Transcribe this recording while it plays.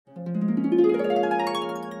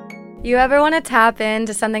You ever want to tap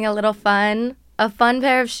into something a little fun? A fun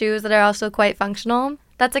pair of shoes that are also quite functional?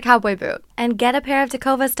 That's a cowboy boot. And get a pair of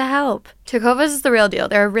Tecovas to help. Tecovas is the real deal.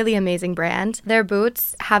 They're a really amazing brand. Their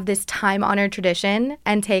boots have this time-honored tradition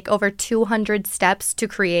and take over 200 steps to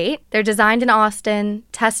create. They're designed in Austin,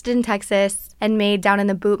 tested in Texas, and made down in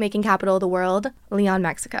the boot-making capital of the world, Leon,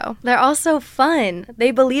 Mexico. They're also fun.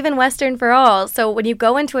 They believe in Western for all. So when you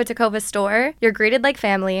go into a Tecovas store, you're greeted like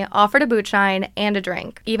family, offered a boot shine, and a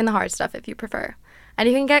drink. Even the hard stuff if you prefer. And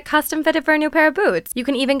you can get custom fitted for a new pair of boots. You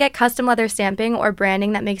can even get custom leather stamping or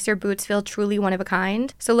branding that makes your boots feel truly one of a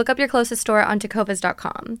kind. So look up your closest store on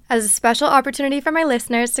tecovas.com. As a special opportunity for my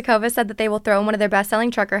listeners, Tecovas said that they will throw in one of their best-selling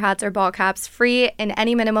trucker hats or ball caps free in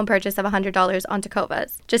any minimum purchase of $100 on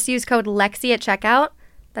Tecovas. Just use code LEXIE at checkout,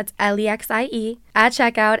 that's LEXIE, at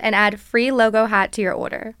checkout, and add free logo hat to your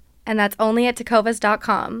order. And that's only at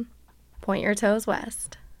tecovas.com. Point your toes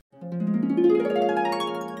west.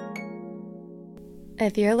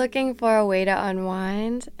 If you're looking for a way to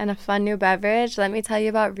unwind and a fun new beverage, let me tell you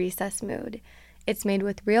about Recess Mood. It's made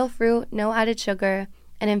with real fruit, no added sugar,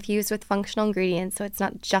 and infused with functional ingredients, so it's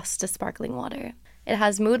not just a sparkling water. It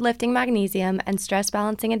has mood-lifting magnesium and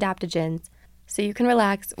stress-balancing adaptogens, so you can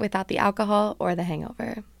relax without the alcohol or the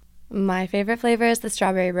hangover. My favorite flavor is the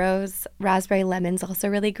strawberry rose. Raspberry lemon's also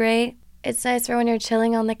really great. It's nice for when you're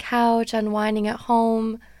chilling on the couch, unwinding at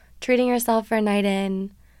home, treating yourself for a night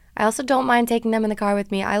in. I also don't mind taking them in the car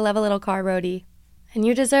with me. I love a little car roadie. And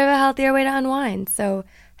you deserve a healthier way to unwind. So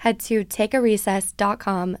head to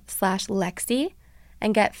takearecess.com/Lexi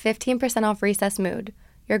and get 15% off Recess Mood,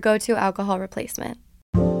 your go-to alcohol replacement.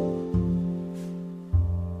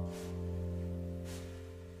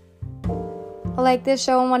 Like this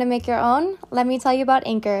show and want to make your own? Let me tell you about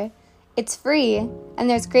Anchor. It's free, and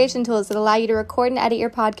there's creation tools that allow you to record and edit your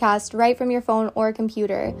podcast right from your phone or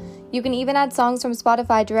computer. You can even add songs from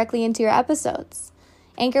Spotify directly into your episodes.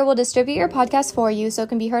 Anchor will distribute your podcast for you so it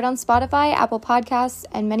can be heard on Spotify, Apple Podcasts,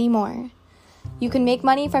 and many more. You can make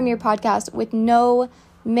money from your podcast with no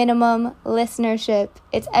minimum listenership.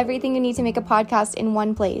 It's everything you need to make a podcast in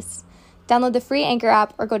one place. Download the free Anchor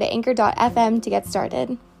app or go to anchor.fm to get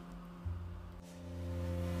started.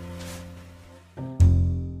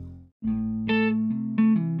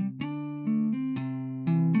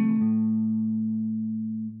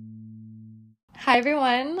 Hi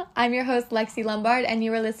everyone, I'm your host Lexi Lombard, and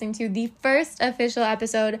you are listening to the first official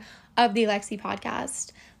episode of the Lexi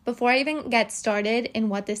podcast. Before I even get started in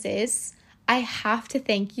what this is, I have to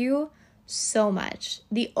thank you so much.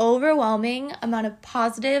 The overwhelming amount of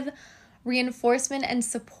positive reinforcement and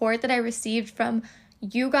support that I received from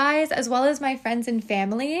you guys, as well as my friends and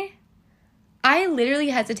family. I literally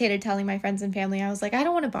hesitated telling my friends and family. I was like, I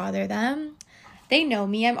don't want to bother them. They know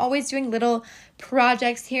me. I'm always doing little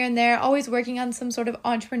projects here and there, always working on some sort of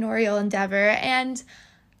entrepreneurial endeavor. And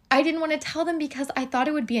I didn't want to tell them because I thought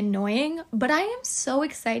it would be annoying, but I am so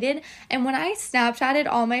excited. And when I Snapchatted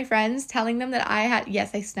all my friends telling them that I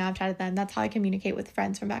Snapchatted them. That's how I communicate with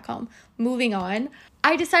friends from back home. Moving on,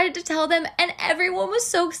 I decided to tell them, and everyone was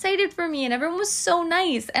so excited for me and everyone was so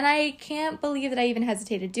nice. And I can't believe that I even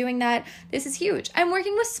hesitated doing that. This is huge. I'm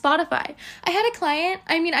working with Spotify. I had a client.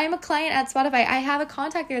 I'm a client at Spotify. I have a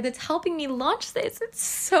contact there that's helping me launch this. It's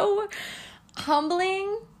so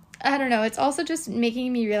humbling. I don't know. It's also just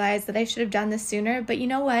making me realize that I should have done this sooner. But you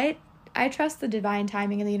know what? I trust the divine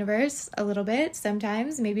timing in the universe a little bit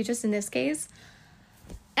sometimes, maybe just in this case.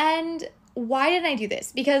 And why did I do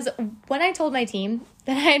this? Because when I told my team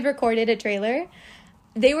that I had recorded a trailer,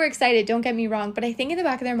 they were excited, don't get me wrong. But I think in the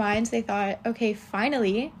back of their minds, they thought, okay,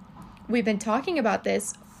 finally, we've been talking about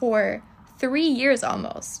this for 3 years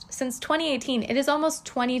almost. Since 2018, it is almost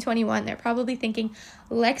 2021. They're probably thinking,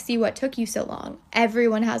 Lexi, what took you so long?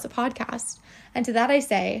 Everyone has a podcast. And to that I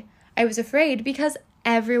say, I was afraid because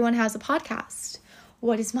everyone has a podcast.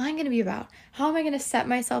 What is mine going to be about? How am I going to set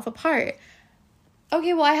myself apart?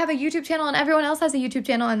 Okay, well, I have a YouTube channel and everyone else has a YouTube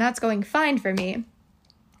channel and that's going fine for me.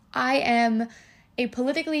 I am a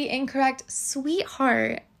politically incorrect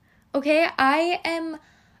sweetheart. Okay, I am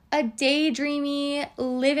a daydreamy,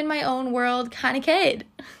 live in my own world kind of kid,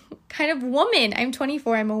 kind of woman. I'm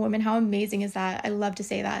 24, I'm a woman. How amazing is that? I love to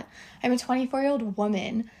say that. I'm a 24-year-old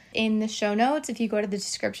woman. In the show notes, if you go to the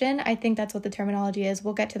description, I think that's what the terminology is.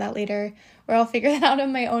 We'll get to that later, or I'll figure that out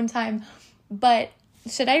on my own time. But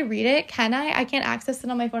should I read it? Can I? I can't access it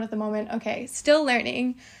on my phone at the moment. Okay, still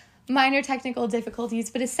learning. Minor technical difficulties,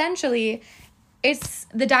 but essentially, it's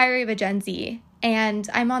the Diary of a Gen Z. And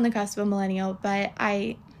I'm on the cusp of a millennial, but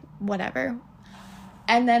whatever.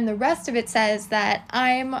 And then the rest of it says that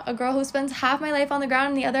I'm a girl who spends half my life on the ground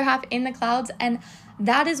and the other half in the clouds, and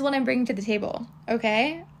that is what I'm bringing to the table,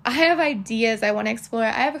 okay? I have ideas I want to explore.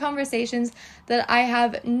 I have conversations that I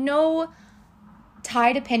have no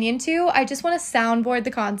tied opinion to. I just want to soundboard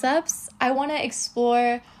the concepts. I want to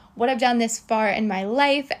explore what I've done this far in my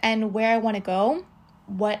life and where I want to go,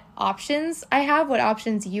 what options I have, what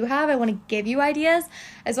options you have. I want to give you ideas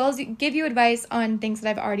as well as give you advice on things that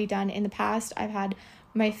I've already done in the past. I've had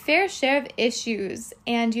my fair share of issues,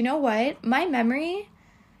 and you know what? My memory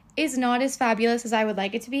is not as fabulous as I would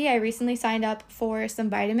like it to be. I recently signed up for some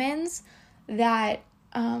vitamins that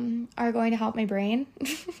are going to help my brain.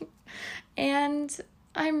 And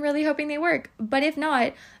I'm really hoping they work. But if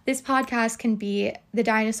not, this podcast can be the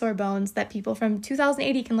dinosaur bones that people from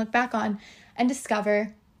 2080 can look back on and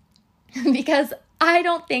discover. Because I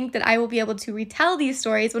don't think that I will be able to retell these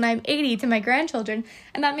stories when I'm 80 to my grandchildren,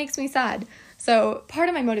 and that makes me sad. So part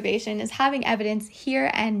of my motivation is having evidence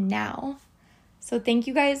here and now. So thank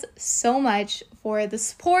you guys so much for the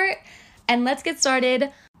support, and let's get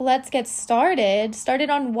started. Started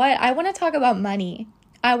on what? I want to talk about money.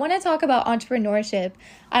 I want to talk about entrepreneurship.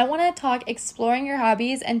 I want to talk exploring your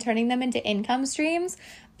hobbies and turning them into income streams,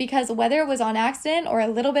 because whether it was on accident or a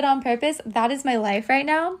little bit on purpose, that is my life right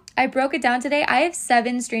now. I broke it down today. I have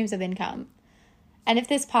 7 streams of income. And if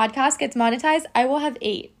this podcast gets monetized, I will have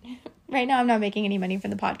 8. Right now, I'm not making any money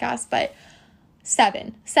from the podcast, but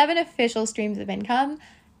 7 official streams of income.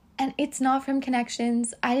 And it's not from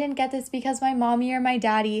connections. I didn't get this because my mommy or my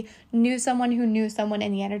daddy knew someone who knew someone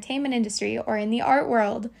in the entertainment industry or in the art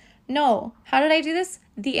world. No. How did I do this?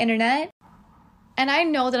 The internet. And I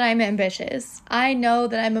know that I'm ambitious. I know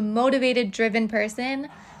that I'm a motivated, driven person.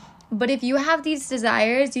 But if you have these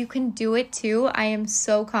desires, you can do it too. I am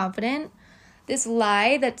so confident. This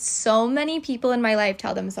lie that so many people in my life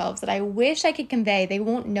tell themselves that I wish I could convey, they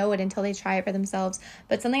won't know it until they try it for themselves,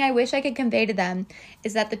 but something I wish I could convey to them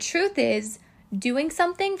is that the truth is doing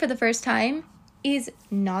something for the first time is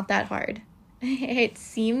not that hard. It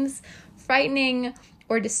seems frightening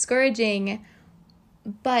or discouraging,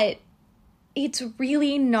 but it's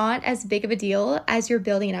really not as big of a deal as you're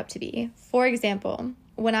building it up to be. For example,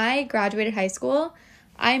 when I graduated high school,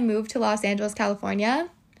 I moved to Los Angeles, California.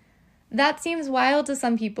 That seems wild to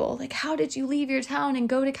some people. Like, how did you leave your town and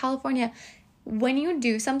go to California? When you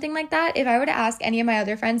do something like that, if I were to ask any of my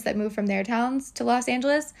other friends that moved from their towns to Los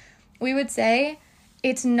Angeles, we would say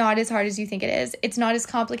it's not as hard as you think it is. It's not as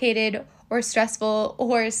complicated or stressful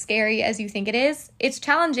or scary as you think it is. It's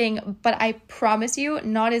challenging, but I promise you,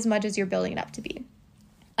 not as much as you're building it up to be.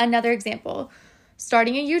 Another example,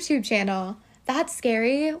 starting a YouTube channel. That's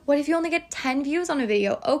scary. What if you only get 10 views on a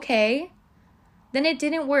video? Okay. Then it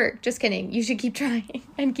didn't work. Just kidding. You should keep trying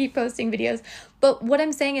and keep posting videos. But what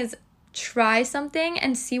I'm saying is try something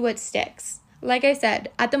and see what sticks. Like I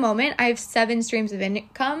said, at the moment, I have 7 streams of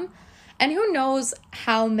income, and who knows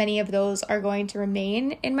how many of those are going to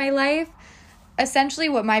remain in my life. Essentially,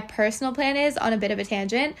 what my personal plan is, on a bit of a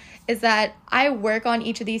tangent, is that I work on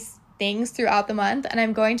each of these things throughout the month, and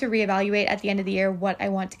I'm going to reevaluate at the end of the year what I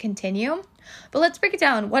want to continue. But let's break it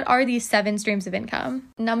down. What are these 7 streams of income?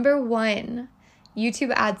 Number 1,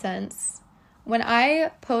 YouTube AdSense. When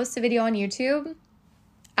I post a video on YouTube,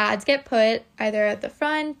 ads get put either at the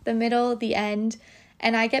front, the middle, the end,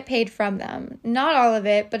 and I get paid from them. Not all of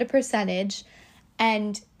it, but a percentage.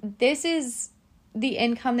 And this is the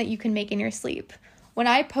income that you can make in your sleep. When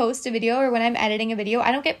I post a video or when I'm editing a video,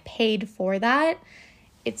 I don't get paid for that.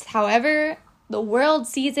 It's however the world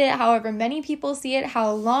sees it, however many people see it,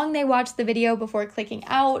 how long they watch the video before clicking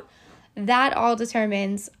out. That all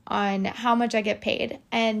determines on how much I get paid.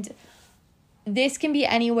 And this can be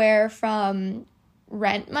anywhere from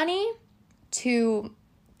rent money to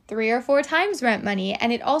 3 or 4 times rent money.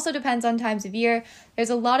 And it also depends on times of year. There's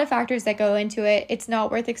a lot of factors that go into it. It's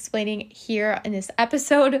not worth explaining here in this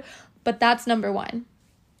episode, but that's number 1.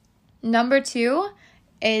 Number 2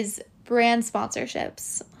 is brand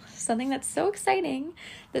sponsorships. Something that's so exciting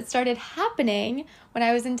that started happening when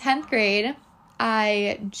I was in 10th grade.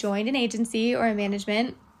 I joined an agency or a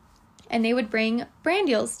management, and they would bring brand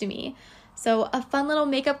deals to me. So a fun little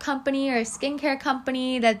makeup company or a skincare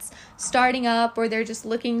company that's starting up, or they're just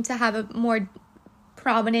looking to have a more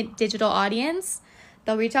prominent digital audience,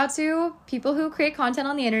 they'll reach out to people who create content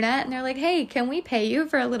on the internet, and they're like, hey, can we pay you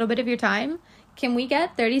for a little bit of your time? Can we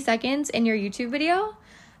get 30 seconds in your YouTube video?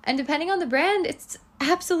 And depending on the brand, it's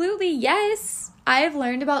absolutely yes. I've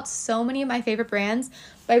learned about so many of my favorite brands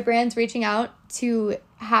by brands reaching out to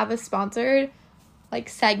have a sponsored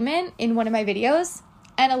segment in one of my videos.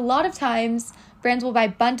 And a lot of times brands will buy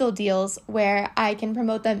bundle deals where I can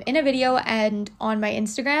promote them in a video and on my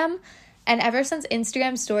Instagram. And ever since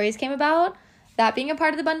Instagram stories came about, That being a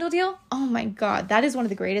part of the bundle deal, oh my God, that is one of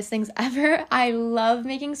the greatest things ever. I love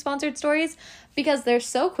making sponsored stories because they're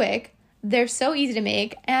so quick, they're so easy to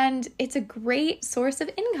make, and it's a great source of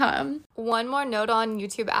income. One more note on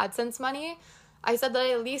YouTube AdSense money. I said that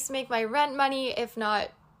I at least make my rent money, if not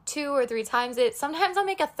 2 or 3 times it. Sometimes I'll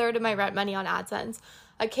make a third of my rent money on AdSense.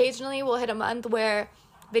 Occasionally we'll hit a month where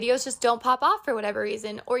videos just don't pop off for whatever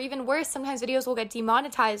reason, or even worse, sometimes videos will get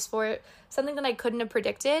demonetized for something that I couldn't have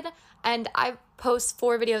predicted, and I post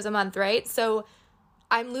 4 videos a month, right? So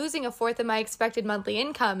I'm losing a fourth of my expected monthly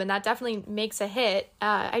income, and that definitely makes a hit.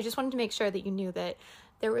 I just wanted to make sure that you knew that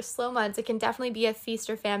there were slow months. It can definitely be a feast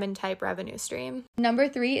or famine type revenue stream. Number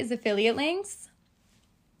 3 is affiliate links.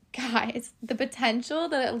 Guys, the potential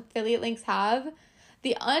that affiliate links have,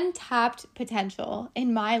 the untapped potential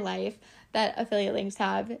in my life that affiliate links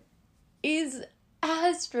have is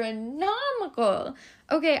astronomical.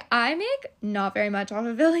 Okay, I make not very much off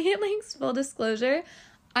affiliate links, full disclosure.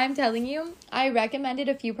 I'm telling you, I recommended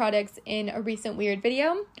a few products in a recent weird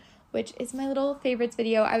video, which is my little favorites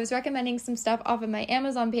video. I was recommending some stuff off of my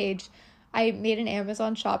Amazon page. I made an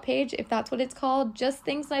Amazon shop page, if that's what it's called, just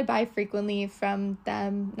things that I buy frequently from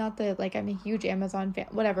them. Not that, like, I'm a huge Amazon fan,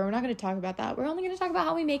 whatever. We're not going to talk about that. We're only going to talk about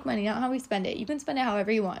how we make money, not how we spend it. You can spend it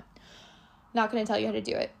however you want. Not going to tell you how to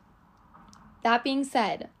do it. That being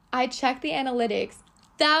said, I checked the analytics,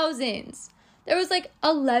 thousands. There was like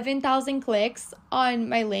 11,000 clicks on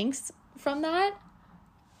my links from that.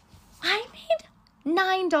 I made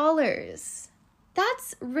 $9.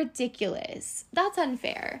 That's ridiculous. That's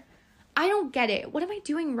unfair. I don't get it. What am I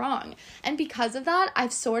doing wrong? And because of that,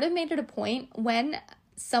 I've sort of made it a point when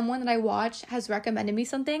someone that I watch has recommended me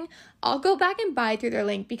something, I'll go back and buy through their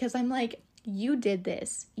link because I'm like, you did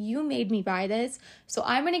this. You made me buy this. So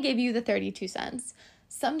I'm going to give you the 32 cents.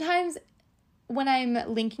 Sometimes when I'm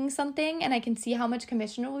linking something and I can see how much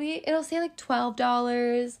commission it will be, it'll say like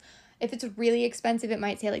 $12. If it's really expensive, it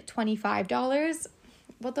might say like $25.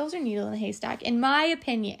 Well, those are needle in a haystack, in my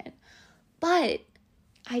opinion. But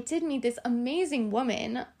I did meet this amazing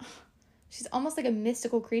woman. She's almost like a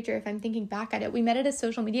mystical creature if I'm thinking back at it. We met at a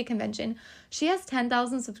social media convention. She has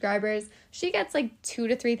 10,000 subscribers. She gets like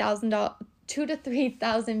 $2,000 to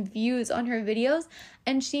 3,000 views on her videos,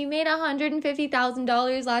 and she made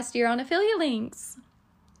 $150,000 last year on affiliate links.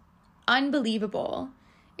 Unbelievable.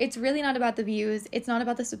 It's really not about the views. It's not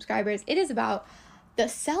about the subscribers. It is about the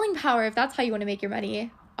selling power, if that's how you want to make your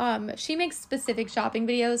money. She makes specific shopping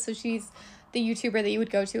videos, so she's the YouTuber that you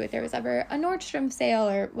would go to if there was ever a Nordstrom sale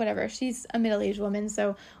or whatever. She's a middle-aged woman,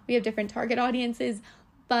 so we have different target audiences,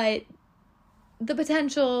 but the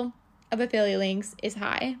potential of affiliate links is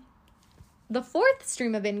high. The fourth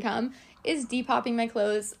stream of income is depopping my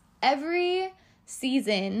clothes. Every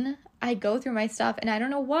season, I go through my stuff, and I don't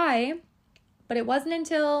know why, but it wasn't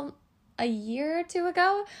until a year or 2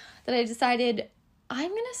 ago that I decided I'm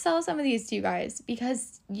going to sell some of these to you guys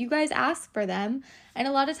because you guys ask for them. And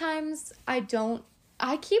a lot of times I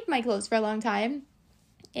keep my clothes for a long time.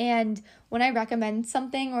 And when I recommend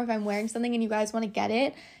something or if I'm wearing something and you guys want to get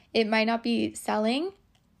it, it might not be selling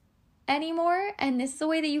anymore. And this is a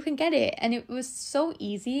way that you can get it. And it was so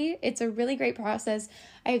easy. It's a really great process.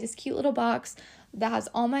 I have this cute little box that has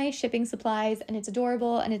all my shipping supplies, and it's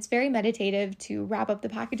adorable, and it's very meditative to wrap up the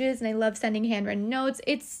packages. And I love sending handwritten notes.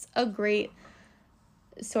 It's a great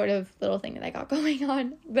sort of little thing that I got going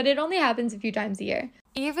on, but it only happens a few times a year.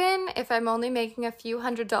 Even if I'm only making a few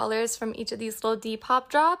 $100s from each of these little Depop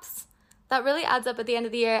drops, that really adds up at the end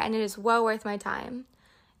of the year, and it is well worth my time.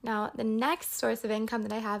 Now, the next source of income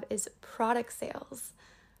that I have is product sales,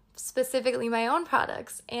 specifically my own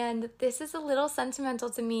products, and this is a little sentimental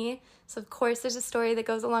to me, so of course there's a story that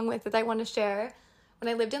goes along with it that I want to share. When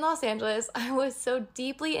I lived in Los Angeles, I was so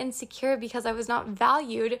deeply insecure because I was not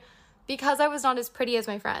valued because I was not as pretty as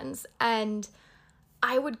my friends. And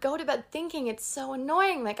I would go to bed thinking it's so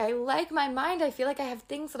annoying. Like, I like my mind. I feel like I have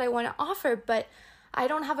things that I want to offer, but I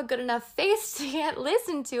don't have a good enough face to get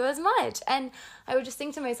listened to as much. And I would just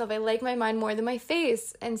think to myself, I like my mind more than my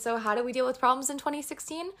face. And so how do we deal with problems in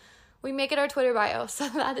 2016? We make it our Twitter bio. So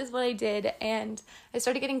that is what I did. And I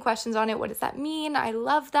started getting questions on it. What does that mean? I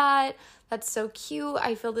love that. That's so cute.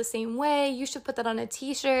 I feel the same way. You should put that on a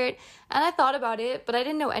t-shirt. And I thought about it, but I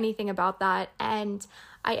didn't know anything about that. And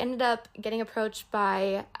I ended up getting approached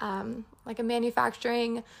by like a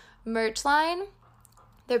manufacturing merch line.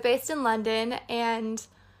 They're based in London, and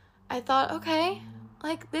I thought, okay,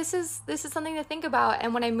 like this is something to think about.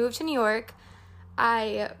 And when I moved to New York,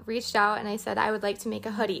 I reached out and I said I would like to make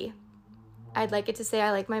a hoodie. I'd like it to say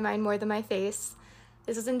I like my mind more than my face.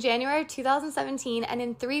 This was in January 2017, and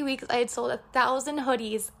in 3 weeks I had sold 1,000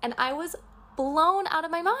 hoodies, and I was blown out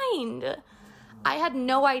of my mind. I had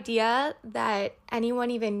no idea that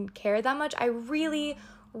anyone even cared that much. I really,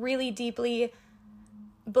 really deeply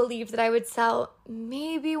believed that I would sell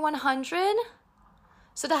maybe 100.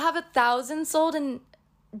 So to have 1,000 sold in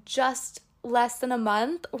just less than a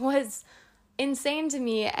month was insane to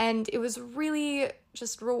me, and it was really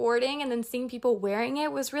just rewarding. And then seeing people wearing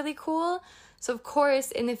it was really cool. So of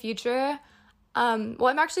course in the future, I'm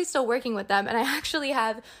actually still working with them, and I actually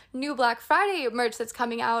have new Black Friday merch that's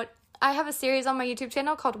coming out. I have a series on my YouTube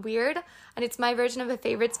channel called Weird, and it's my version of a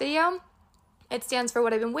favorites video. It stands for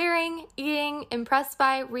what I've been wearing, eating, impressed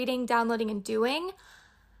by, reading, downloading, and doing.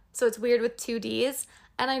 So it's weird with 2 Ds.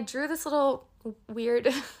 And I drew this little weird,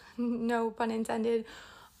 no pun intended,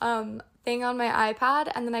 thing on my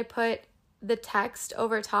iPad, and then I put the text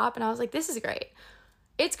over top, and I was like, this is great.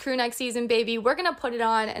 It's crew neck season, baby. We're going to put it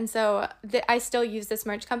on. And so I still use this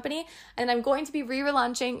merch company, and I'm going to be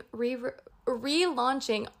relaunching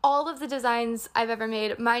all of the designs I've ever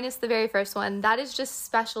made, minus the very first one. That is just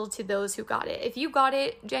special to those who got it. If you got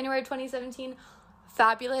it January 2017,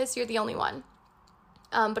 fabulous. You're the only one.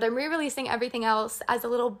 But I'm re-releasing everything else as a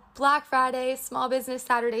little Black Friday, Small Business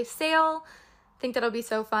Saturday sale. I think that'll be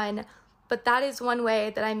so fun. But that is one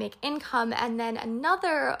way that I make income. And then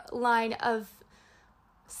another line of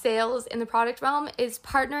sales in the product realm is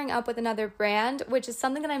partnering up with another brand, which is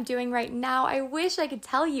something that I'm doing right now. I wish I could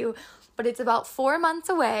tell you, but it's about 4 months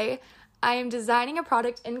away. I am designing a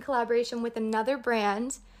product in collaboration with another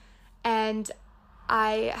brand, and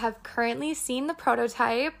I have currently seen the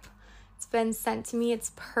prototype. It's been sent to me.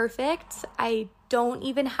 It's perfect. I don't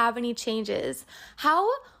even have any changes. How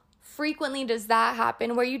frequently does that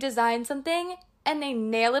happen where you design something and they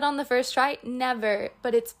nail it on the first try? Never,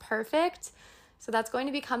 but it's perfect. So that's going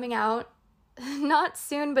to be coming out not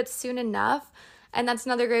soon, but soon enough. And that's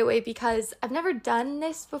another great way because I've never done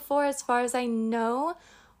this before as far as I know,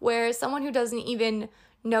 where someone who doesn't even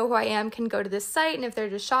know who I am can go to this site, and if they're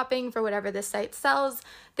just shopping for whatever this site sells,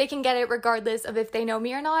 they can get it regardless of if they know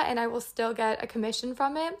me or not, and I will still get a commission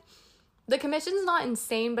from it. The commission's not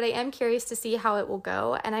insane, but I am curious to see how it will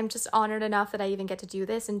go, and I'm just honored enough that I even get to do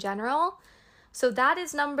this in general. So that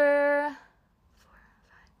is number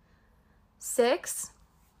 6.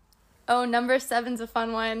 Oh, number 7's a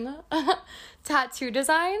fun one. Tattoo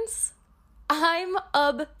designs. I'm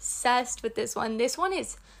obsessed with this one. This one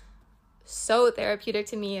is so therapeutic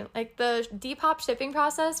to me. Like the Depop shipping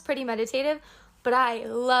process, pretty meditative, but I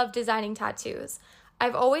love designing tattoos.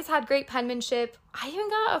 I've always had great penmanship. I even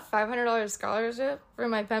got a $500 scholarship for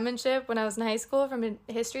my penmanship when I was in high school from a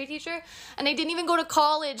history teacher, and I didn't even go to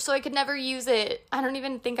college, so I could never use it. I don't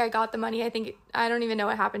even think I got the money. I don't even know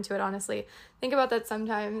what happened to it, honestly. Think about that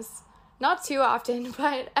sometimes. Not too often,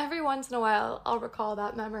 but every once in a while, I'll recall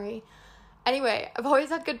that memory. Anyway, I've always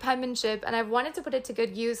had good penmanship, and I've wanted to put it to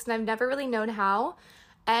good use, and I've never really known how.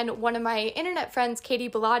 And one of my internet friends, Katie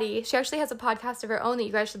Bellotti, she actually has a podcast of her own that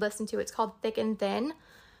you guys should listen to. It's called Thick and Thin.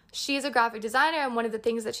 She's a graphic designer, and one of the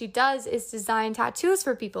things that she does is design tattoos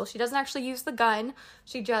for people. She doesn't actually use the gun.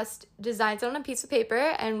 She just designs it on a piece of paper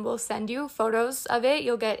and will send you photos of it.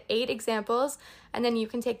 You'll get 8 examples, and then you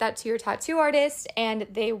can take that to your tattoo artist, and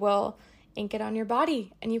they will ink it on your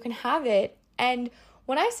body, and you can have it. And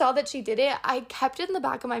when I saw that she did it, I kept it in the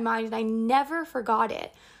back of my mind, and I never forgot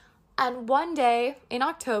it. And one day in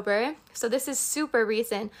October, so this is super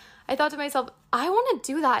recent, I thought to myself, I want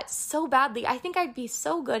to do that so badly. I think I'd be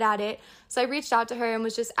so good at it. So I reached out to her and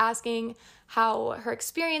was just asking how her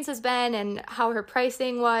experience has been and how her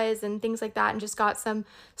pricing was and things like that, and just got some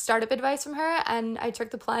startup advice from her. And I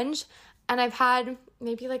took the plunge, and I've had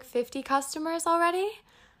maybe like 50 customers already,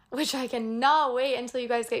 which I cannot wait until you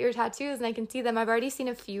guys get your tattoos and I can see them. I've already seen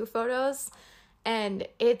a few photos, and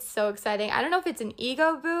it's so exciting. I don't know if it's an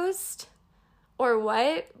ego boost or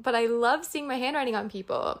what, but I love seeing my handwriting on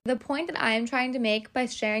people. The point that I am trying to make by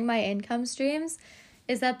sharing my income streams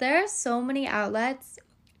is that there are so many outlets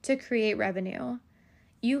to create revenue.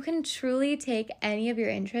 You can truly take any of your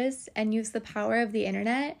interests and use the power of the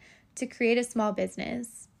internet to create a small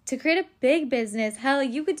business. To create a big business, hell,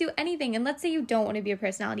 you could do anything. And let's say you don't want to be a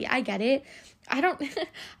personality. I get it. I feel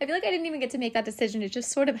like I didn't even get to make that decision. It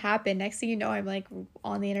just sort of happened. Next thing you know, I'm like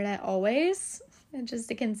on the internet always. It's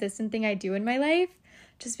just a consistent thing I do in my life,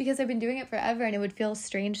 just because I've been doing it forever and it would feel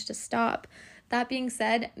strange to stop. That being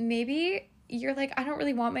said, maybe you're like, I don't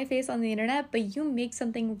really want my face on the internet, but you make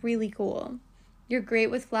something really cool. You're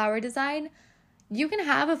great with flower design. You can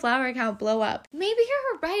have a flower account blow up. Maybe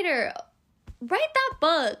you're a writer. Write that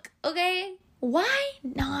book, okay? Why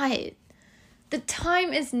not? The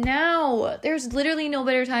time is now. There's literally no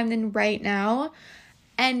better time than right now.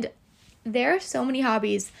 And There are so many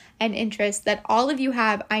hobbies and interests that all of you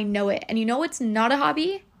have. I know it. And you know what's not a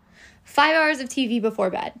hobby? 5 hours of TV before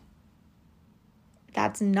bed.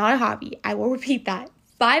 That's not a hobby. I will repeat that.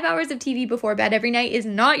 5 hours of TV before bed every night is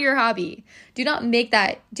not your hobby. Do not make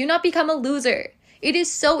that. Do not become a loser. It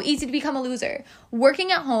is so easy to become a loser.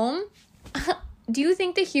 Working at home, do you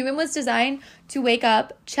think the human was designed to wake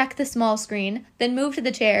up, check the small screen, then move to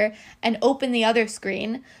the chair and open the other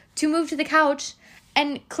screen, to move to the couch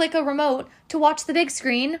and click a remote to watch the big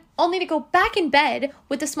screen, only to go back in bed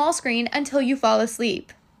with the small screen until you fall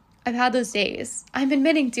asleep? I've had those days. I'm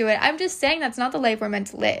admitting to it. I'm just saying that's not the life we're meant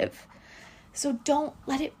to live. So don't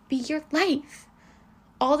let it be your life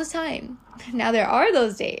all the time. Now, there are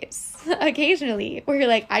those days, occasionally, where you're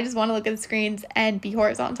like, I just want to look at the screens and be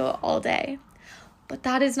horizontal all day. But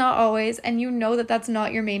that is not always, and you know that that's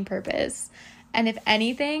not your main purpose. And if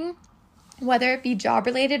anything, whether it be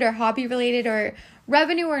job-related or hobby-related or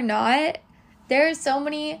revenue or not, there are so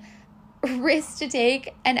many risks to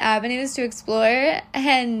take and avenues to explore,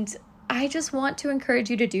 and I just want to encourage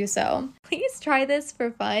you to do so. Please try this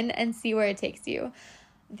for fun and see where it takes you.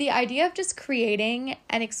 The idea of just creating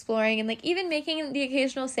and exploring and like even making the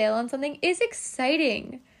occasional sale on something is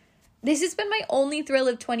exciting. This has been my only thrill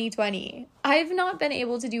of 2020. I've not been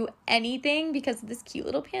able to do anything because of this cute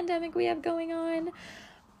little pandemic we have going on,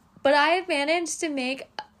 but I have managed to make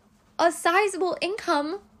a sizable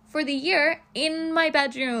income for the year in my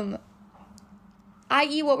bedroom,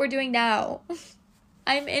 i.e. what we're doing now.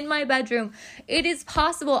 I'm in my bedroom. It is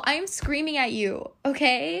possible. I'm screaming at you,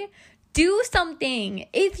 okay? Do something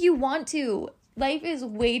if you want to. Life is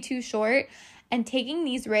way too short, and taking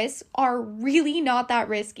these risks are really not that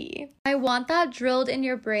risky. I want that drilled in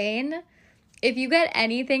your brain. If you get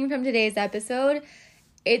anything from today's episode,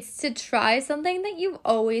 it's to try something that you've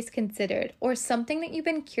always considered or something that you've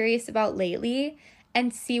been curious about lately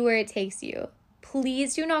and see where it takes you.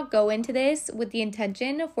 Please do not go into this with the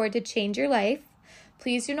intention for it to change your life.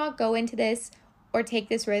 Please do not go into this or take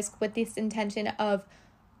this risk with this intention of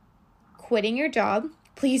quitting your job.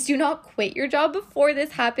 Please do not quit your job before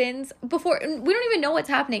this happens. We don't even know what's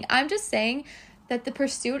happening. I'm just saying that the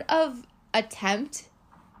pursuit of attempt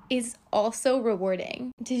is also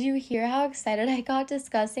rewarding. Did you hear how excited I got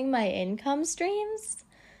discussing my income streams?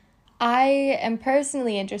 I am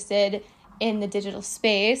personally interested in the digital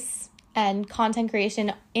space and content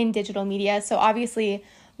creation in digital media. So obviously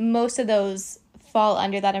most of those fall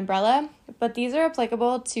under that umbrella, but these are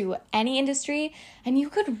applicable to any industry and you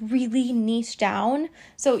could really niche down.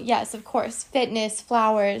 So yes, of course, fitness,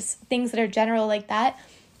 flowers, things that are general like that.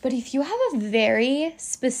 But if you have a very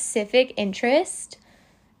specific interest,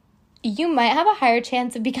 you might have a higher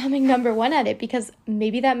chance of becoming number one at it because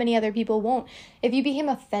maybe that many other people won't. If you became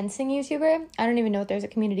a fencing YouTuber, I don't even know if there's a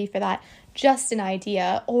community for that, just an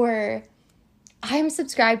idea. Or I'm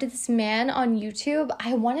subscribed to this man on YouTube.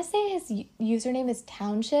 I want to say his username is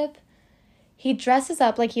Township. He dresses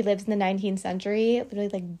up like he lives in the 19th century, literally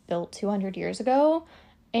like built 200 years ago.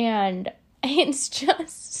 And it's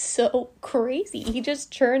just so crazy. He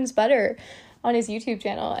just churns butter on his YouTube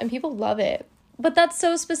channel and people love it. But that's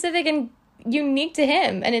so specific and unique to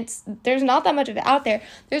him. And there's not that much of it out there.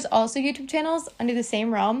 There's also YouTube channels under the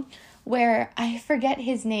same realm where I forget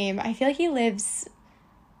his name. I feel like he lives,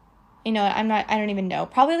 I don't even know.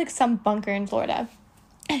 Probably like some bunker in Florida.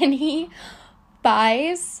 And he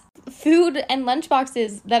buys food and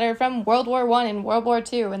lunchboxes that are from World War I and World War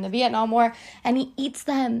II and the Vietnam War. And he eats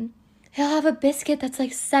them. He'll have a biscuit that's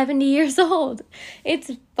like 70 years old. It's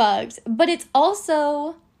bugs. But it's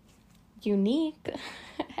also unique.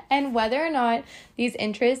 And whether or not these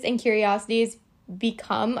interests and curiosities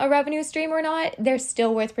become a revenue stream or not, they're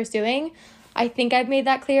still worth pursuing. I think I've made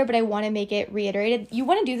that clear, but I want to make it reiterated. You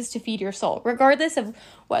want to do this to feed your soul. Regardless of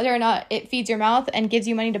whether or not it feeds your mouth and gives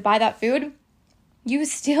you money to buy that food, you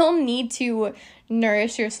still need to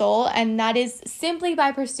nourish your soul. And that is simply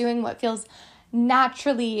by pursuing what feels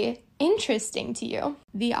naturally interesting to you.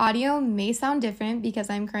 The audio may sound different because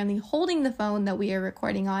I'm currently holding the phone that we are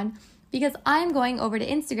recording on, because I'm going over to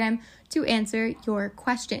Instagram to answer your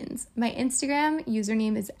questions. My Instagram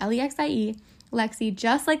username is LEXIE, Lexi,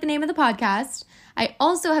 just like the name of the podcast. I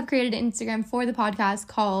also have created an Instagram for the podcast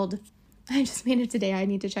called, I just made it today, I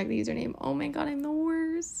need to check the username. Oh my God, I'm the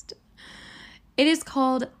worst. It is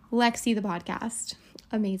called Lexi the Podcast.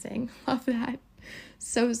 Amazing. Love that.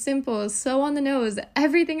 So simple, so on the nose.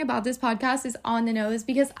 Everything about this podcast is on the nose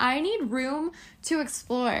because I need room to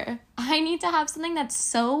explore. I need to have something that's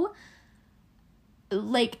so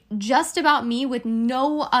like just about me with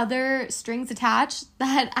no other strings attached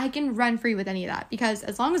that I can run free with any of that, because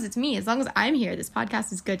as long as it's me, as long as I'm here, this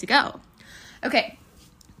podcast is good to go. Okay,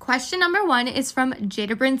 Question number 1 is from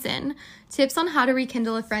Jada Brinson. Tips on how to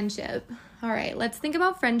rekindle a friendship. All right, let's think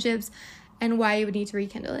about friendships and why you would need to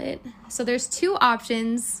rekindle it. So there's 2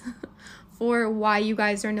 options for why you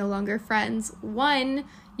guys are no longer friends. 1,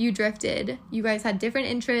 you drifted. You guys had different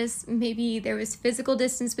interests. Maybe there was physical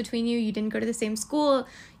distance between you. You didn't go to the same school.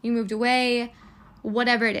 You moved away.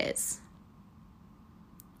 Whatever it is.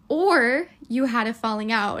 Or you had a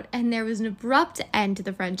falling out and there was an abrupt end to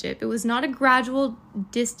the friendship. It was not a gradual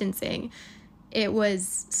distancing. It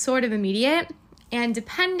was sort of immediate. And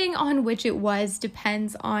depending on which it was,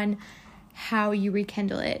 depends on how you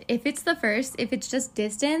rekindle it. If it's the first, if it's just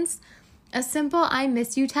distance, a simple I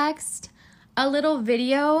miss you text, a little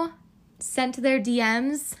video sent to their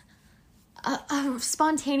DMs, a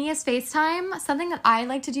spontaneous FaceTime. Something that I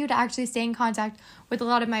like to do to actually stay in contact with a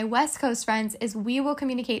lot of my West Coast friends is we will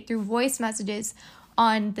communicate through voice messages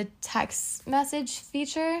on the text message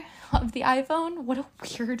feature of the iPhone. What a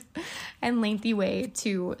weird and lengthy way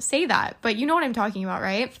to say that, but you know what I'm talking about,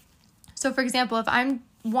 right? So for example, if I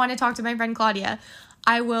want to talk to my friend Claudia,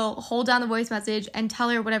 I will hold down the voice message and tell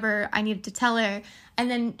her whatever I needed to tell her, and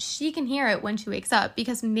then she can hear it when she wakes up,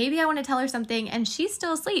 because maybe I want to tell her something and she's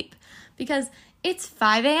still asleep because it's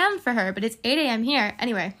 5 a.m. for her, but it's 8 a.m. here.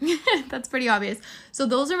 Anyway, that's pretty obvious. So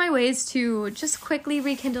those are my ways to just quickly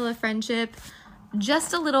rekindle a friendship.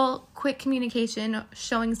 Just a little quick communication,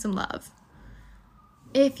 showing some love.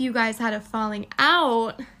 If you guys had a falling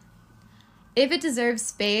out, if it deserves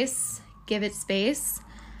space, give it space.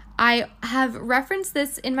 I have referenced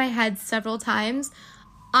this in my head several times.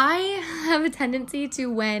 I have a tendency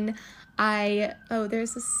to when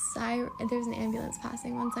there's an ambulance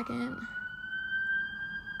passing. 1 second.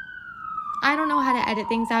 I don't know how to edit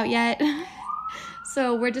things out yet.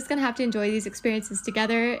 So we're just gonna have to enjoy these experiences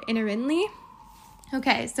together intermittently.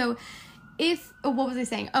 Okay, so what was I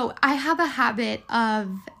saying? Oh, I have a habit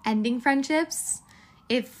of ending friendships.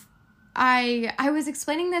 If I was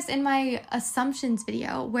explaining this in my assumptions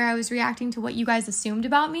video where I was reacting to what you guys assumed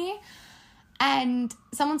about me, and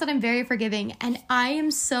someone said I'm very forgiving, and I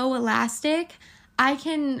am so elastic. I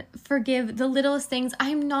can forgive the littlest things.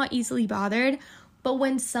 I'm not easily bothered, but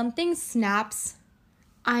when something snaps,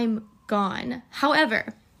 I'm gone.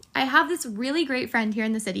 However, I have this really great friend here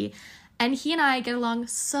in the city, and he and I get along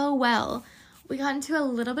so well. We got into a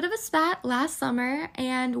little bit of a spat last summer,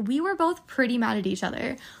 and we were both pretty mad at each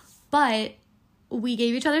other. But we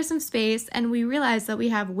gave each other some space, and we realized that we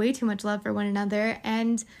have way too much love for one another,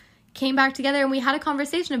 and came back together, and we had a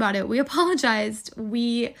conversation about it. We apologized.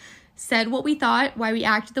 We said what we thought, why we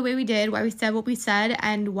acted the way we did, why we said what we said,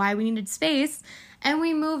 and why we needed space, and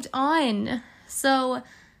we moved on. So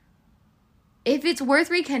if it's worth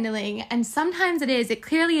rekindling, and sometimes it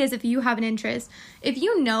clearly is if you have an interest. If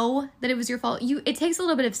you know that it was your fault, it takes a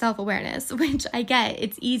little bit of self-awareness, which I get.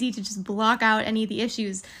 It's easy to just block out any of the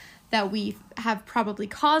issues that we have probably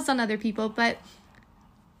caused on other people, but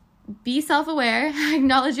be self-aware,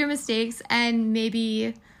 acknowledge your mistakes, and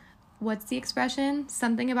maybe, what's the expression?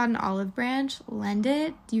 Something about an olive branch, lend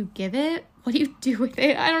it? Do you give it? What do you do with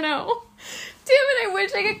it? I don't know. Damn it, I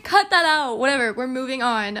wish I could cut that out. Whatever, we're moving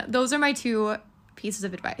on. Those are my 2 pieces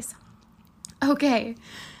of advice. Okay.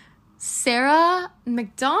 Sarah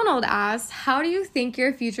McDonald asks, how do you think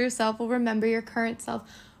your future self will remember your current self?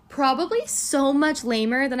 Probably so much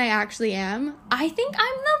lamer than I actually am. I think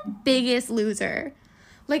I'm the biggest loser.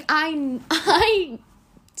 Like, I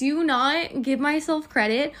do not give myself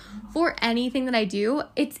credit for anything that I do.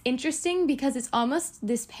 It's interesting because it's almost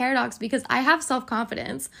this paradox, because I have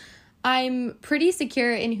self-confidence. I'm pretty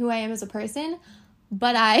secure in who I am as a person,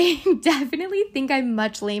 but I definitely think I'm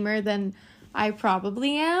much lamer than I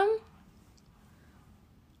probably am.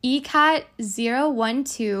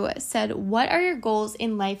 ECAT012 said, what are your goals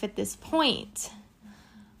in life at this point?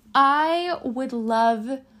 I would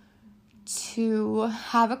love to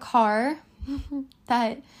have a car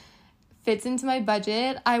that fits into my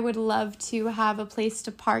budget. I would love to have a place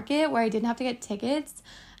to park it where I didn't have to get tickets.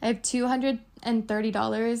 I have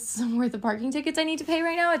 $230 worth of parking tickets I need to pay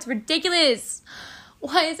right now. It's ridiculous.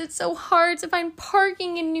 Why is it so hard to find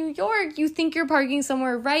parking in New York? You think you're parking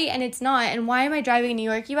somewhere right, and it's not. And why am I driving in New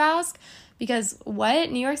York, you ask? Because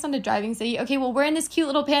what? New York's not a driving city. Okay, well, we're in this cute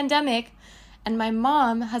little pandemic, and my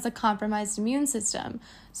mom has a compromised immune system.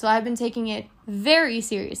 So I've been taking it very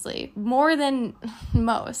seriously, more than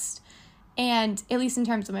most. And at least in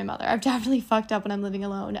terms of my mother, I've definitely fucked up when I'm living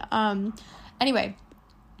alone. Anyway,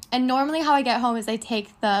 and normally how I get home is I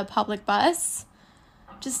take the public bus.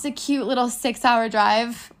 Just a cute little 6-hour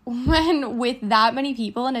drive when with that many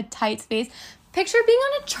people in a tight space. Picture being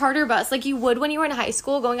on a charter bus like you would when you were in high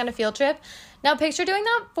school going on a field trip. Now picture doing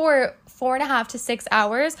that for 4.5 to 6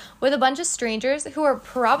 hours with a bunch of strangers who are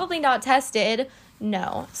probably not tested.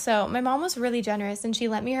 No. So my mom was really generous and she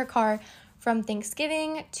lent me her car from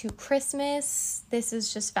Thanksgiving to Christmas. This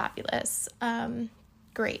is just fabulous.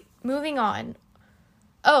 Great. Moving on.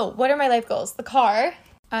 Oh, what are my life goals? The car.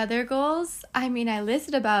 Other goals? I mean, I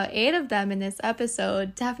listed about 8 of them in this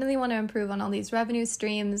episode. Definitely want to improve on all these revenue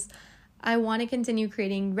streams. I want to continue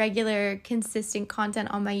creating regular, consistent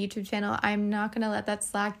content on my YouTube channel. I'm not going to let that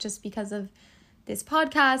slack just because of this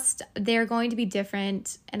podcast. They're going to be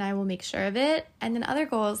different, and I will make sure of it. And then other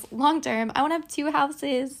goals, long term, I want to have 2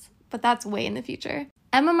 houses, but that's way in the future.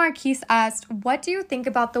 Emma Marquise asked, what do you think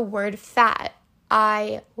about the word fat?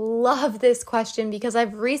 I love this question because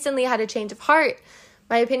I've recently had a change of heart.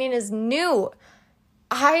 My opinion is new.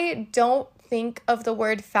 I don't think of the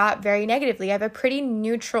word fat very negatively. I have a pretty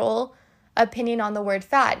neutral opinion on the word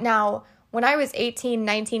fat. Now, when I was 18,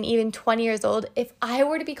 19, even 20 years old, if I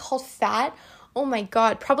were to be called fat, oh my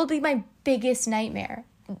God, probably my biggest nightmare.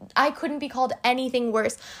 I couldn't be called anything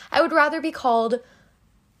worse. I would rather be called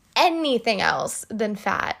anything else than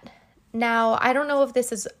fat. Now, I don't know if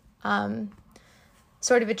this is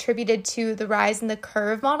sort of attributed to the rise in the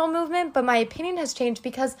curve model movement, but my opinion has changed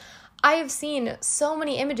because I have seen so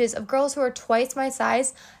many images of girls who are twice my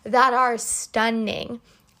size that are stunning.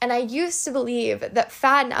 And I used to believe that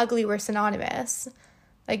fat and ugly were synonymous.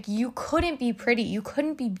 Like, you couldn't be pretty, you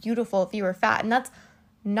couldn't be beautiful if you were fat, and that's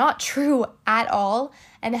not true at all.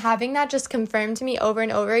 And having that just confirmed to me over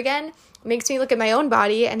and over again makes me look at my own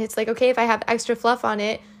body, and it's like, okay, if I have extra fluff on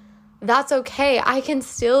it, that's okay. I can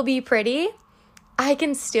still be pretty. I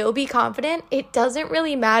can still be confident. It doesn't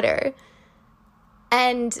really matter.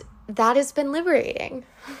 And that has been liberating.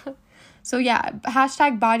 So yeah,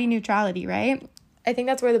 hashtag body neutrality, right? I think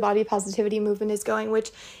that's where the body positivity movement is going,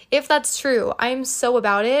 which if that's true, I'm so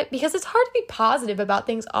about it because it's hard to be positive about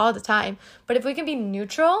things all the time. But if we can be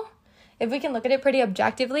neutral, if we can look at it pretty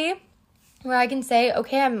objectively, where I can say,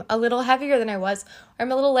 okay, I'm a little heavier than I was, or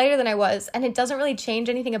I'm a little lighter than I was, and it doesn't really change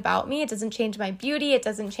anything about me. It doesn't change my beauty. It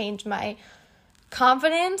doesn't change my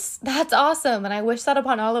confidence. That's awesome. And I wish that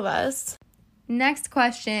upon all of us. Next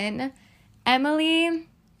question. Emily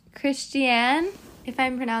Christiane, if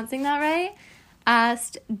I'm pronouncing that right,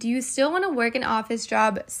 asked, do you still want to work an office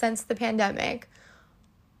job since the pandemic?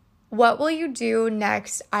 What will you do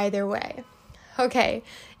next either way? Okay,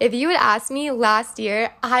 if you had asked me last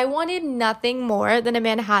year, I wanted nothing more than a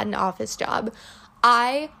Manhattan office job.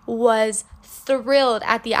 I was thrilled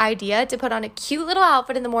at the idea to put on a cute little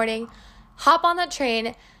outfit in the morning, hop on that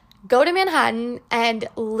train, go to Manhattan, and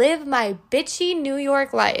live my bitchy New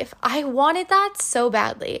York life. I wanted that so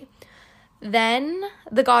badly. Then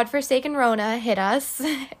the godforsaken Rona hit us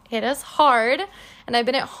hard, and I've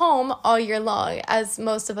been at home all year long, as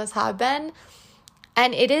most of us have been,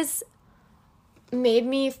 and it has made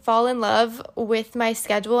me fall in love with my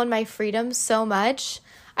schedule and my freedom so much.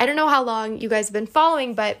 I don't know how long you guys have been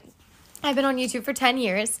following, but I've been on YouTube for 10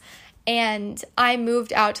 years, and I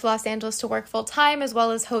moved out to Los Angeles to work full-time, as well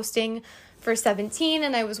as hosting for 17,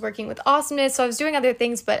 and I was working with Awesomeness, so I was doing other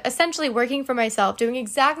things, but essentially working for myself, doing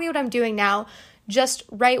exactly what I'm doing now, just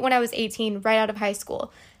right when I was 18, right out of high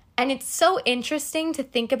school. And it's so interesting to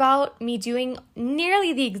think about me doing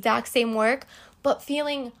nearly the exact same work, but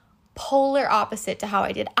feeling polar opposite to how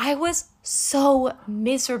I did. I was so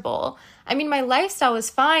miserable. I mean, my lifestyle was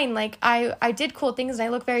fine. Like, I did cool things, and I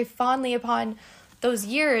look very fondly upon those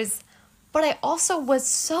years, but I also was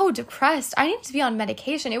so depressed. I needed to be on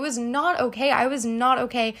medication. It was not okay. I was not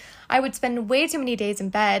okay. I would spend way too many days in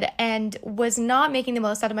bed and was not making the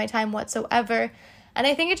most out of my time whatsoever. And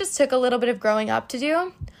I think it just took a little bit of growing up to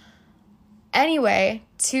do. Anyway,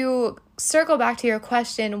 to circle back to your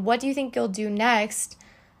question, what do you think you'll do next?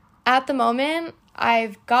 At the moment,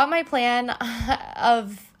 I've got my plan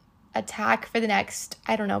of attack for the next,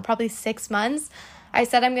 I don't know, probably 6 months. I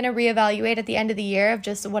said I'm going to reevaluate at the end of the year of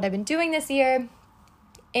just what I've been doing this year.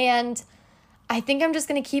 And I think I'm just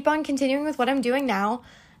going to keep on continuing with what I'm doing now.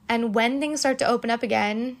 And when things start to open up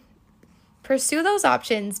again, pursue those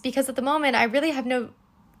options. Because at the moment, I really have no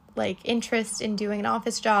interest in doing an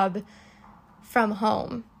office job from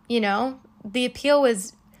home. You know, the appeal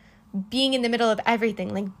was being in the middle of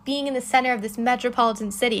everything, like being in the center of this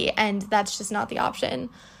metropolitan city. And that's just not the option.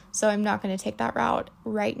 So I'm not going to take that route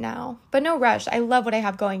right now. But no rush. I love what I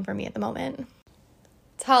have going for me at the moment.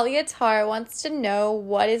 Talia Tar wants to know,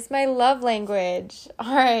 what is my love language?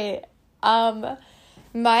 All right.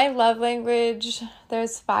 My love language,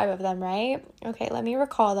 there's 5 of them, right? Okay, let me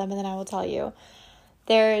recall them and then I will tell you.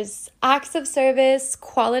 There's acts of service,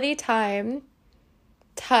 quality time,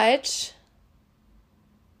 touch.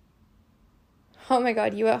 Oh my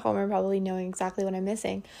God, you at home are probably knowing exactly what I'm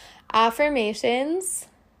missing. Affirmations.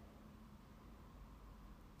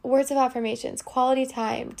 Words of affirmations. Quality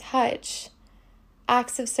time. Touch.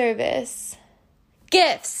 Acts of service.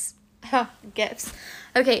 Gifts. Gifts.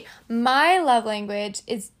 Okay, my love language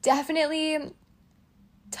is definitely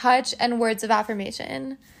touch and words of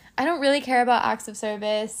affirmation. I don't really care about acts of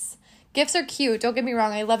service. Gifts are cute, don't get me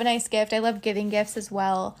wrong. I love a nice gift. I love giving gifts as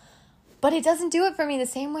well. But it doesn't do it for me the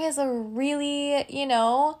same way as a really,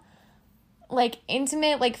 like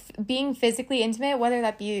intimate, like being physically intimate, whether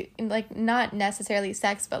that be like not necessarily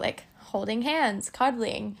sex, but like holding hands,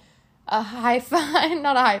 cuddling, a high five,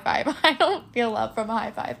 not a high five. I don't feel love from a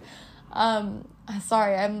high five.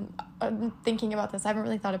 Sorry, I'm thinking about this. I haven't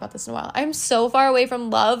really thought about this in a while. I'm so far away from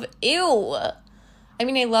love. Ew. I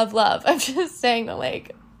mean, I love love. I'm just saying that,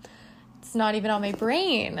 like, it's not even on my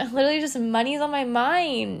brain. Literally just money's on my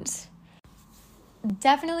mind.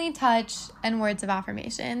 Definitely touch and words of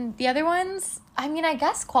affirmation. The other ones, I mean, I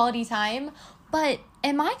guess quality time, but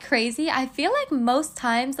am I crazy? I feel like most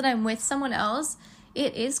times that I'm with someone else,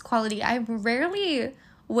 it is quality. I'm rarely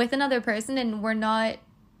with another person and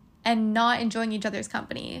not enjoying each other's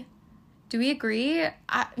company. Do we agree?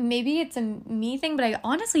 Maybe it's a me thing, but I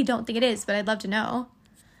honestly don't think it is, but I'd love to know.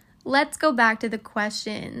 Let's go back to the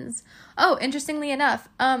questions. Oh, interestingly enough,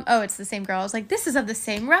 it's the same girl. I was like, this is of the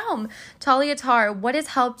same realm. Talia Tar, what has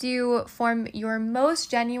helped you form your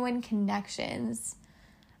most genuine connections?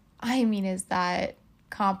 I mean, is that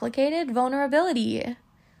complicated? Vulnerability.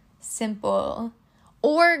 Simple.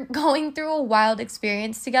 Or going through a wild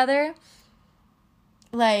experience together.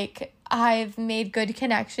 Like, I've made good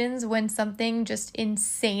connections when something just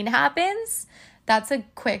insane happens. That's a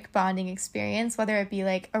quick bonding experience, whether it be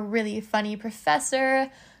like a really funny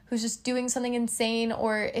professor who's just doing something insane,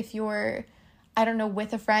 or if you're, I don't know,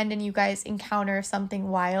 with a friend and you guys encounter something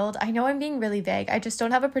wild. I know I'm being really vague. I just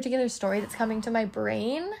don't have a particular story that's coming to my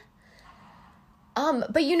brain.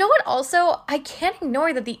 But you know what also? I can't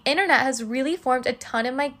ignore that the internet has really formed a ton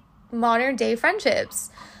of my modern day friendships.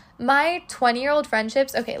 My 20-year-old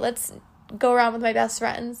friendships, okay, let's go around with my best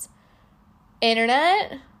friends.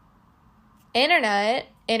 Internet. 3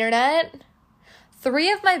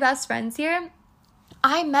 of my best friends here,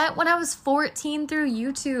 I met when I was 14 through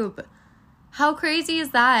YouTube. How crazy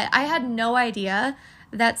is that? I had no idea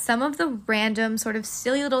that some of the random sort of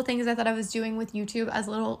silly little things I thought I was doing with YouTube as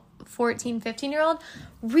a little 14, 15-year-old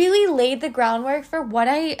really laid the groundwork for what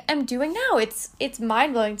I am doing now. It's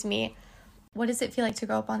mind-blowing to me. What does it feel like to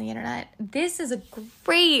grow up on the internet? This is a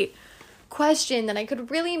great question that I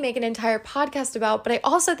could really make an entire podcast about, but I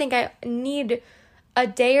also think I need a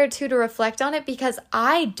day or two to reflect on it because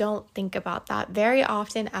I don't think about that very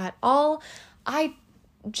often at all. I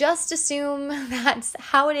just assume that's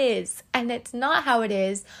how it is, and it's not how it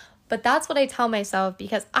is, but that's what I tell myself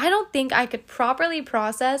because I don't think I could properly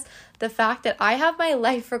process the fact that I have my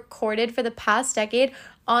life recorded for the past decade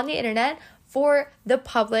on the internet for the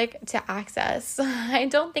public to access. I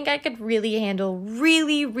don't think I could really handle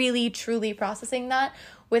really, truly processing that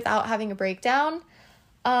without having a breakdown.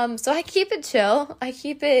 So I keep it chill. I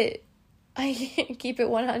keep it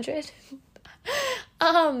 100.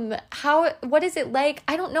 What is it like?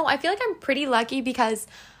 I don't know. I feel like I'm pretty lucky because,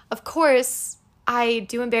 of course, I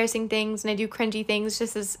do embarrassing things and I do cringy things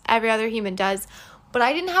just as every other human does. But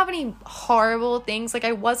I didn't have any horrible things. Like,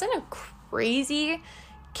 I wasn't a crazy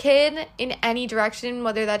kid in any direction,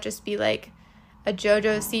 whether that just be like a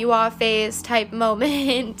JoJo Siwa phase type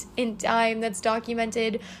moment in time that's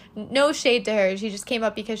documented. No shade to her. She just came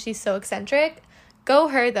up because she's so eccentric. Go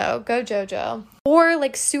her though. Go JoJo. Or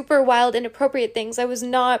like super wild, inappropriate things. I was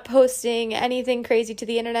not posting anything crazy to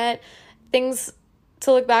the internet. Things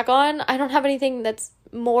to look back on. I don't have anything that's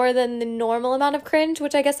more than the normal amount of cringe,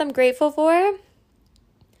 which I guess I'm grateful for.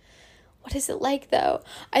 What is it like, though?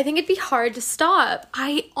 I think it'd be hard to stop.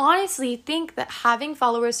 I honestly think that having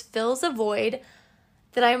followers fills a void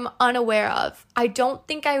that I'm unaware of. I don't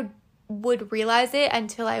think I would realize it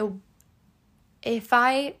until I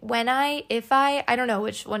don't know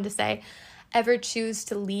which one to say, ever choose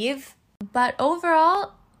to leave. But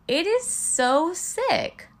overall, it is so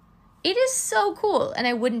sick. It is so cool, and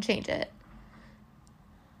I wouldn't change it.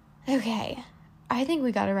 Okay. I think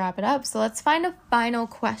we gotta wrap it up, so let's find a final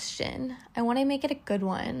question. I want to make it a good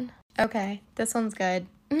one. Okay, this one's good.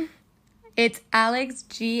 It's Alex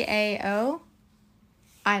GAO.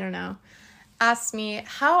 I don't know. Asks me,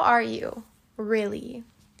 how are you? Really?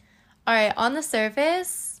 Alright, on the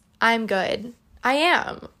surface, I'm good. I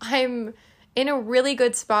am. I'm in a really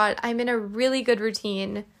good spot. I'm in a really good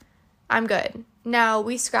routine. I'm good. Now,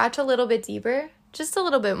 we scratch a little bit deeper. just a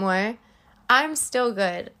little bit more. I'm still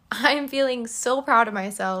good. I'm feeling so proud of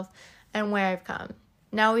myself and where I've come.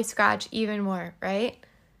 Now we scratch even more, right?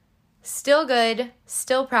 Still good,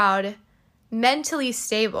 still proud, mentally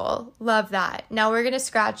stable. Love that. Now we're going to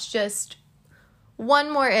scratch just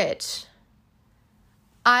one more itch.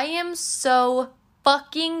 I am so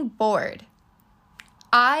fucking bored.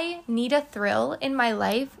 I need a thrill in my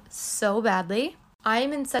life so badly. I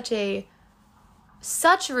am in such a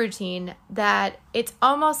routine that it's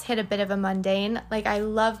almost hit a bit of a mundane. Like, I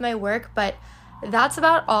love my work, but that's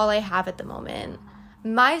about all I have at the moment.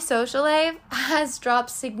 My social life has dropped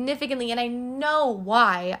significantly, and I know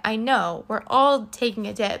why. I know we're all taking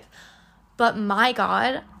a dip, but my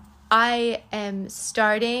God, I am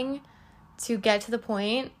starting to get to the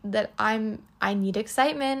point that I need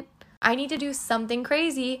excitement. I need to do something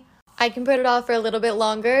crazy. I can put it off for a little bit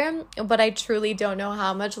longer, but I truly don't know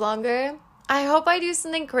how much longer. I hope I do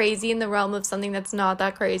something crazy in the realm of something that's not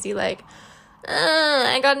that crazy, like,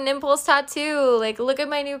 I got an impulse tattoo, like, look at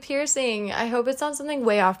my new piercing. I hope it's not something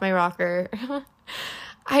way off my rocker.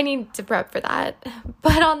 I need to prep for that.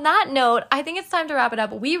 But on that note, I think it's time to wrap it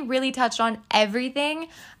up. We really touched on everything.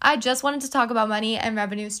 I just wanted to talk about money and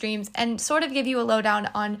revenue streams and sort of give you a lowdown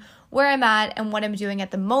on where I'm at and what I'm doing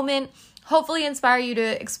at the moment. Hopefully inspire you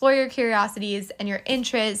to explore your curiosities and your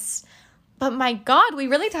interests. But my God, we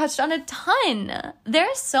really touched on a ton. There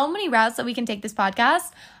are so many routes that we can take this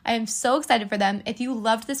podcast. I am so excited for them. If you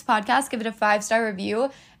loved this podcast, give it a 5-star review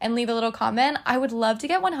and leave a little comment. I would love to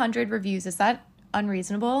get 100 reviews. Is that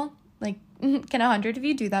unreasonable? Like, can 100 of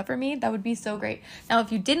you do that for me? That would be so great. Now,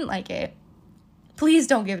 if you didn't like it, please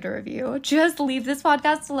don't give it a review. Just leave this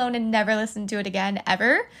podcast alone and never listen to it again,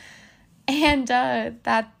 ever. And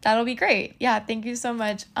that'll be great. Yeah, thank you so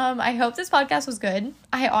much. I hope this podcast was good.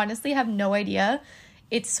 I honestly have no idea.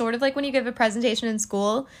 It's sort of like when you give a presentation in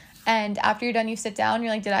school and after you're done, you sit down,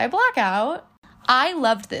 you're like, did I black out? I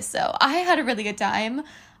loved this though. I had a really good time.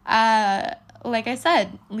 Like I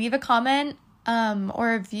said, leave a comment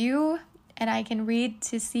or a review and I can read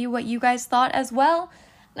to see what you guys thought as well.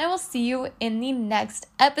 And I will see you in the next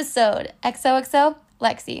episode. XOXO,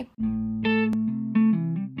 Lexi.